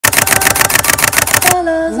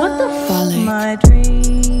like my dream.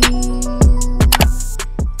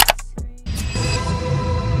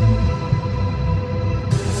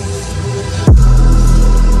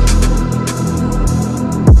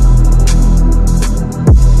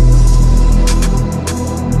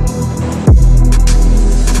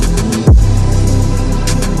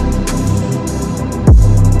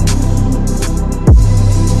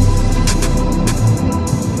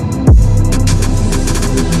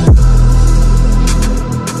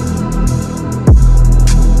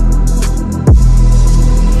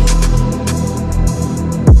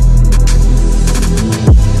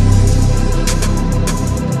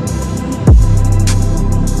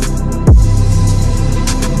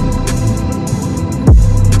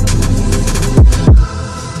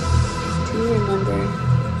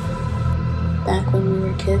 Back when we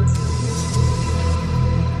were kids,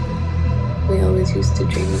 we always used to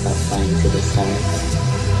dream about flying to the stars.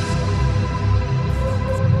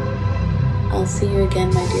 I'll see you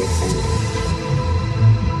again, my dear friend,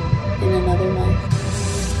 in another life.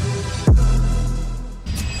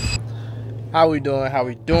 How we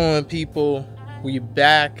doing, people? We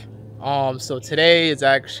back. So today is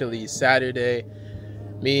actually Saturday.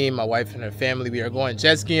 Me, my wife, and her family, we are going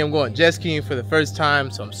jet skiing. I'm going jet skiing for the first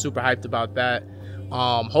time, so I'm super hyped about that.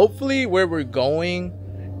 Hopefully where we're going,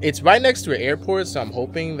 it's right next to an airport, so I'm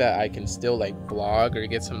hoping that I can still like vlog or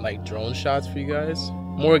get some like drone shots for you guys.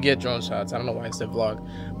 More get drone shots. I don't know why I said vlog,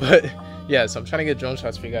 but yeah, so I'm trying to get drone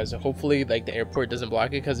shots for you guys. So hopefully like the airport doesn't block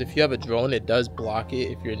it, because if you have a drone, it does block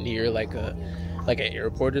it if you're near like an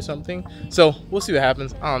airport or something. So we'll see what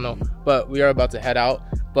happens. I don't know, but we are about to head out.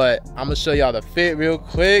 But I'm gonna show y'all the fit real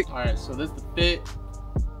quick. All right, so this is the fit.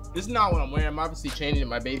 This is not what I'm wearing. I'm obviously changing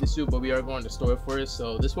my bathing suit, but we are going to the store first.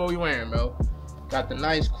 So this is what we wearing, bro. Got the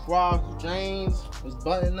nice Crocs, jeans, was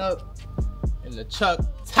buttoned up, and the Chuck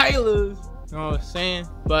Taylors. You know what I'm saying?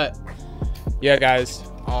 But yeah, guys,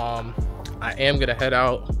 I am gonna head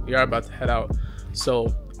out. We are about to head out.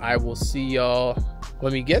 So I will see y'all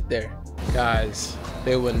when we get there. Guys,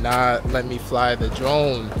 they would not let me fly the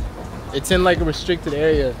drone. It's in like a restricted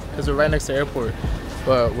area because we're right next to the airport,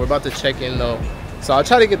 but we're about to check in though. So I'll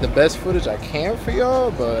try to get the best footage I can for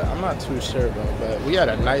y'all, but I'm not too sure, bro. But we had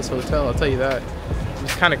a nice hotel, I'll tell you that. It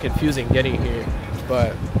was kind of confusing getting here,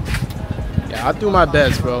 but yeah, I'll do my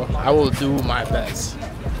best, bro. I will do my best.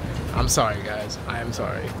 I'm sorry, guys. I am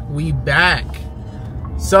sorry. We back.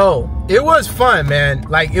 So it was fun, man.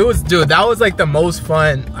 Like it was, dude, that was like the most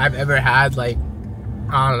fun I've ever had, like,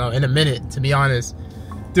 I don't know, in a minute, to be honest.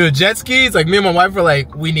 Dude, jet skis, like me and my wife were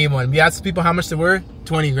like, we need one. We asked people how much they were,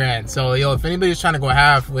 20 grand. So yo, if anybody's trying to go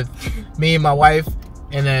half with me and my wife,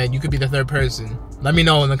 and then you could be the third person, let me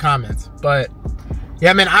know in the comments. But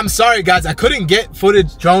yeah, man, I'm sorry guys, I couldn't get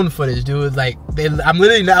drone footage, dude. Like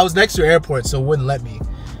I was next to an airport, so it wouldn't let me.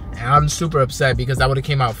 And I'm super upset because that would have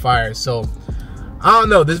came out fire. So I don't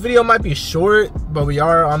know, this video might be short, but we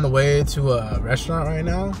are on the way to a restaurant right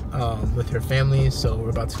now with her family. So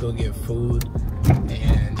we're about to go get food.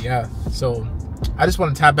 And yeah, so I just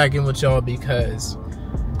want to tap back in with y'all because,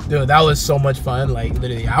 dude, that was so much fun. Like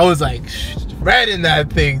literally, I was like red in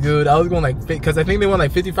that thing, dude. I was going like, because I think they went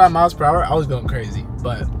like 55 miles per hour. I was going crazy.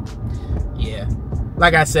 But yeah,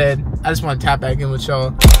 like I said, I just want to tap back in with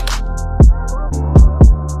y'all.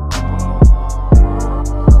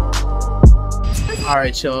 All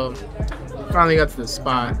right, y'all, finally got to the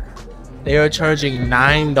spot. They are charging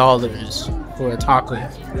 $9 for a taco.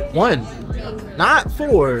 One, not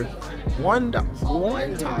four. One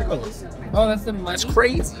taco. Oh, that's the money? That's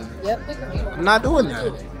crazy. Yep. I'm not doing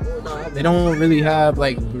that. They don't really have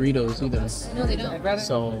like burritos either. No, they don't.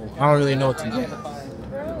 So I don't really know what to get.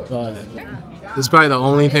 But this is probably the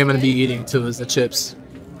only thing I'm gonna be eating too is the chips.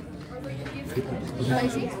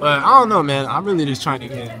 But I don't know, man. I'm really just trying to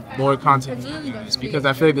get more content for you guys because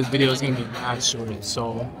I feel like this video is gonna be mad short.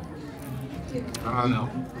 So I don't know.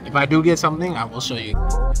 If I do get something, I will show you.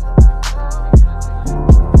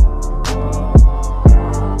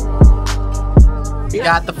 We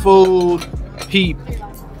got the food. Peep.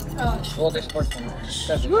 Well, there's pork.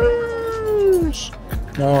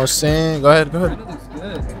 No, saying. Go ahead.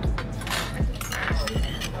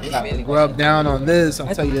 Rub down on this,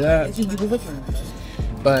 I'll tell you that.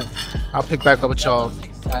 But I'll pick back up with y'all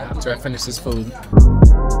after I finish this food.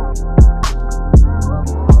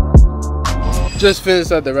 Just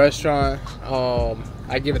finished at the restaurant.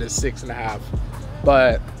 I give it a 6.5.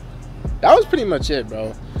 But that was pretty much it,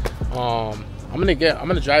 bro. I'm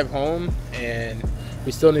gonna drive home, and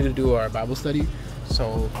we still need to do our Bible study.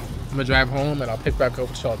 So I'm gonna drive home, and I'll pick back up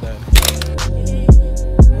with y'all then.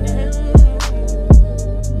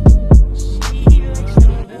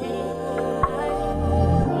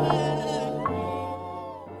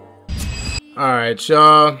 Alright,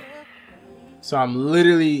 y'all. So I'm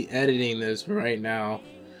literally editing this right now.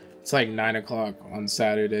 It's like 9 o'clock on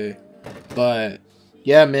Saturday. But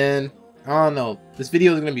yeah, man, I don't know. This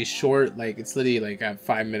video is gonna be short. Like, it's literally like I have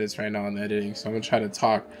 5 minutes right now on editing. So I'm gonna try to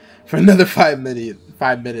talk for another 5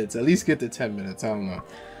 minutes. At least get to 10 minutes. I don't know.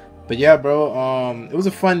 But yeah, bro, it was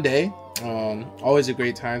a fun day. Always a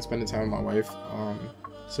great time spending time with my wife.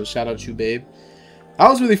 So shout out you, babe. That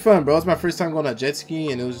was really fun, bro. It's my first time going on jet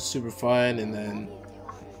ski, and it was just super fun. And then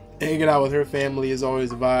hanging out with her family is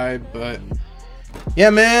always a vibe. But yeah,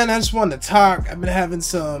 man, I just wanted to talk. I've been having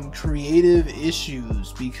some creative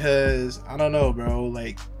issues because I don't know, bro.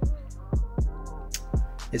 Like,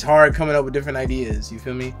 it's hard coming up with different ideas. You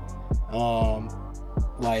feel me?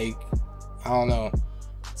 Like, I don't know.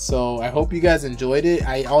 So I hope you guys enjoyed it.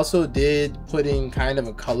 I also did put in kind of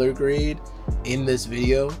a color grade in this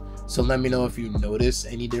video. So let me know if you notice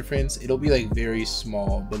any difference. It'll be like very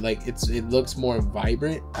small, but like it looks more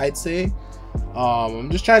vibrant, I'd say. I'm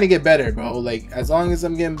just trying to get better, bro. Like, as long as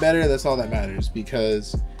I'm getting better, that's all that matters.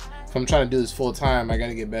 Because if I'm trying to do this full time, I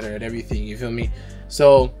gotta get better at everything. You feel me?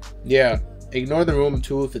 So yeah, ignore the room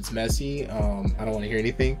too if it's messy. I don't want to hear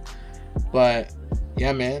anything. But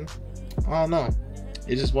yeah, man, I don't know.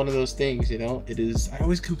 It's just one of those things, you know. It is. I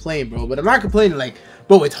always complain, bro, but I'm not complaining. Like,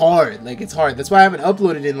 bro, it's hard. Like, it's hard. That's why I haven't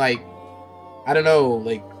uploaded in like, I don't know,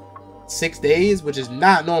 like 6 days, which is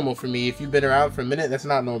not normal for me. If you've been around for a minute, that's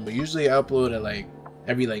not normal. Usually I upload at like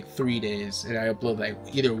every like 3 days, and I upload like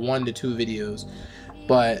either 1 to 2 videos.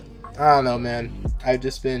 But I don't know, man. I've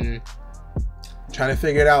just been trying to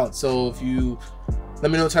figure it out. So if you let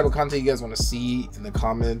me know what type of content you guys want to see in the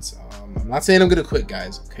comments. I'm not saying I'm gonna quit,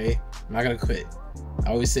 guys. Okay, I'm not gonna quit. I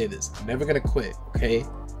always say this. I'm never gonna quit. Okay,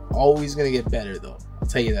 always gonna get better though. I'll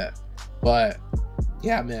tell you that. But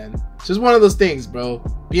yeah, man, it's just one of those things, bro.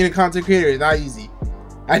 Being a content creator is not easy.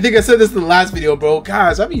 I think I said this in the last video, bro.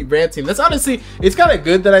 Gosh, I be ranting. That's honestly, it's kind of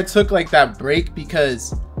good that I took like that break,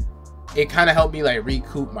 because it kind of helped me like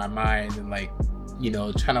recoup my mind and like, you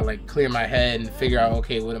know, trying to like clear my head and figure out,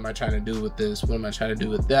 okay, what am I trying to do with this? What am I trying to do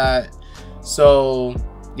with that? So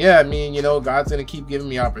yeah, I mean, you know, God's gonna keep giving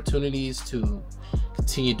me opportunities to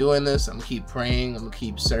continue doing this. I'm gonna keep praying. I'm gonna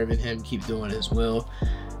keep serving him, keep doing his will,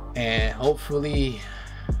 and hopefully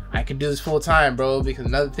I can do this full time, bro. Because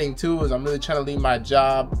another thing too is I'm really trying to leave my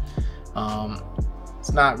job.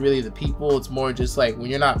 It's not really the people, it's more just like when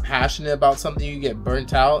you're not passionate about something, you get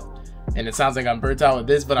burnt out. And it sounds like I'm burnt out with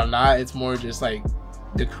this, but I'm not. It's more just like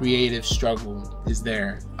the creative struggle is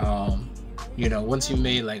there. You know, once you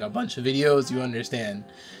made like a bunch of videos, you understand.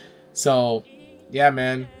 So yeah,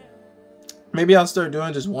 man, maybe I'll start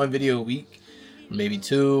doing just 1 video a week, maybe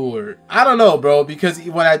 2, or I don't know, bro. Because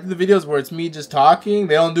when I do the videos where it's me just talking,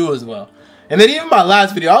 they don't do as well. And then even my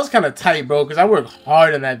last video, I was kind of tight, bro, because I worked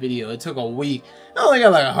hard on that video. It took a week. I only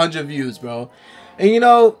got like 100 views, bro. And you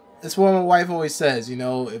know, that's what my wife always says, you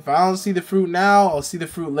know, if I don't see the fruit now, I'll see the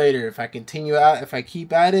fruit later. If I continue out, if I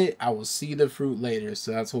keep at it, I will see the fruit later.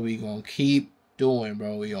 So that's what we gonna keep doing,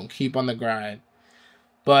 bro. We gonna keep on the grind.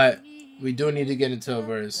 But we do need to get into a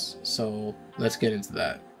verse, so let's get into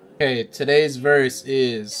that. Okay, today's verse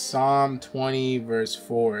is Psalm 20 verse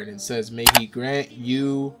 4, and it says, may he grant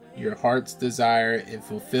you your heart's desire and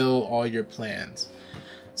fulfill all your plans.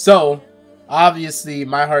 So obviously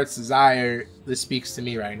my heart's desire, this speaks to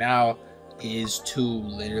me right now, is to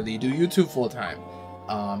literally do YouTube full time.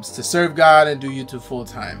 It's to serve God and do YouTube full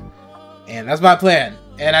time. And that's my plan.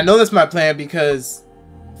 And I know that's my plan because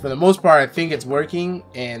for the most part, I think it's working,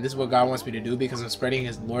 and this is what God wants me to do, because I'm spreading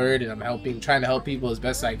his word and I'm trying to help people as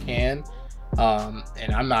best I can.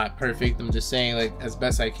 And I'm not perfect. I'm just saying, like, as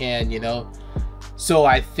best I can, you know. So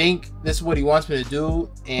I think this is what he wants me to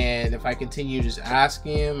do, and if I continue just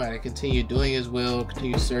asking him, and I continue doing his will,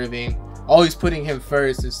 continue serving, always putting him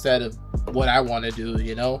first instead of what I want to do,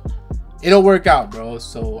 you know, it'll work out, bro.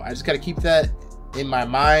 So I just got to keep that in my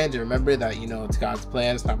mind and remember that, you know, it's God's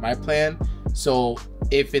plan, it's not my plan. So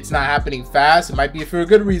if it's not happening fast, it might be for a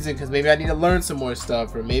good reason, because maybe I need to learn some more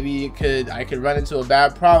stuff, or maybe I could run into a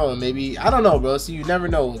bad problem. Maybe, I don't know, bro. So you never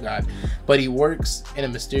know with God, but he works in a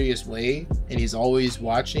mysterious way, and he's always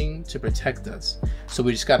watching to protect us. So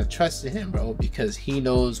we just got to trust in him, bro, because he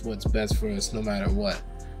knows what's best for us no matter what.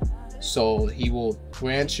 So he will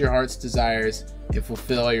grant your heart's desires and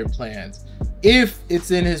fulfill all your plans if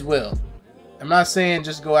it's in his will. I'm not saying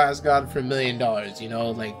just go ask God for $1 million, you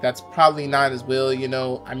know, like that's probably not his will, you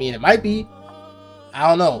know. I mean, it might be, I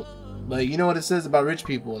don't know, but you know what it says about rich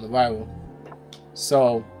people in the Bible.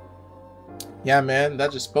 So yeah, man,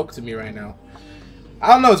 that just spoke to me right now. I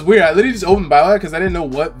don't know, it's weird. I literally just opened Bible because I didn't know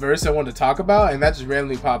what verse I wanted to talk about, and that just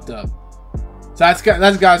randomly popped up. So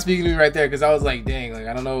that's God speaking to me right there, because I was like, dang, like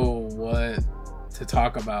I don't know what to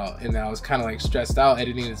talk about, and I was kind of like stressed out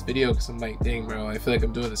editing this video because I'm like, dang, bro, I feel like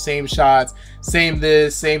I'm doing the same shots, same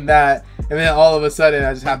this, same that, and then all of a sudden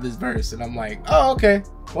I just have this verse, and I'm like, oh, okay,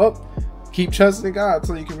 well, keep trusting God. That's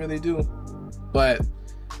all you can really do. But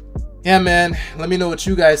yeah, man, let me know what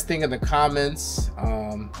you guys think in the comments.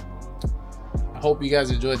 I hope you guys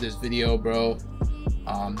enjoyed this video, bro.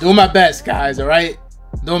 Doing my best, guys. All right,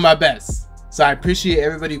 doing my best. So I appreciate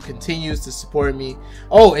everybody who continues to support me.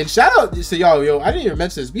 Oh, and shout out to y'all, yo. I didn't even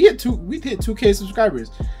mention this. We hit 2K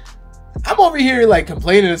subscribers. I'm over here like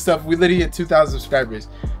complaining and stuff. We literally hit 2,000 subscribers.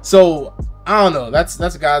 So I don't know.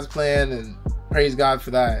 That's God's plan, and praise God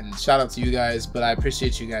for that. And shout out to you guys. But I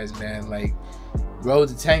appreciate you guys, man. Like, road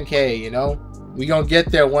to 10K. You know, we gonna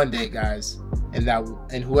get there one day, guys.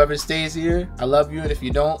 And whoever stays here, I love you. And if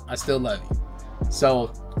you don't, I still love you.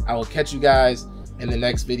 So I will catch you guys in the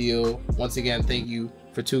next video. Once again, thank you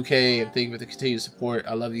for 2K, and thank you for the continued support.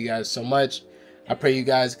 I love you guys so much. I pray you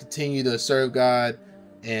guys continue to serve God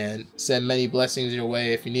and send many blessings your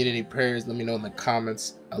way. If you need any prayers, let me know in the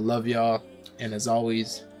comments. I love y'all, and as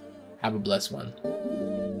always, have a blessed one.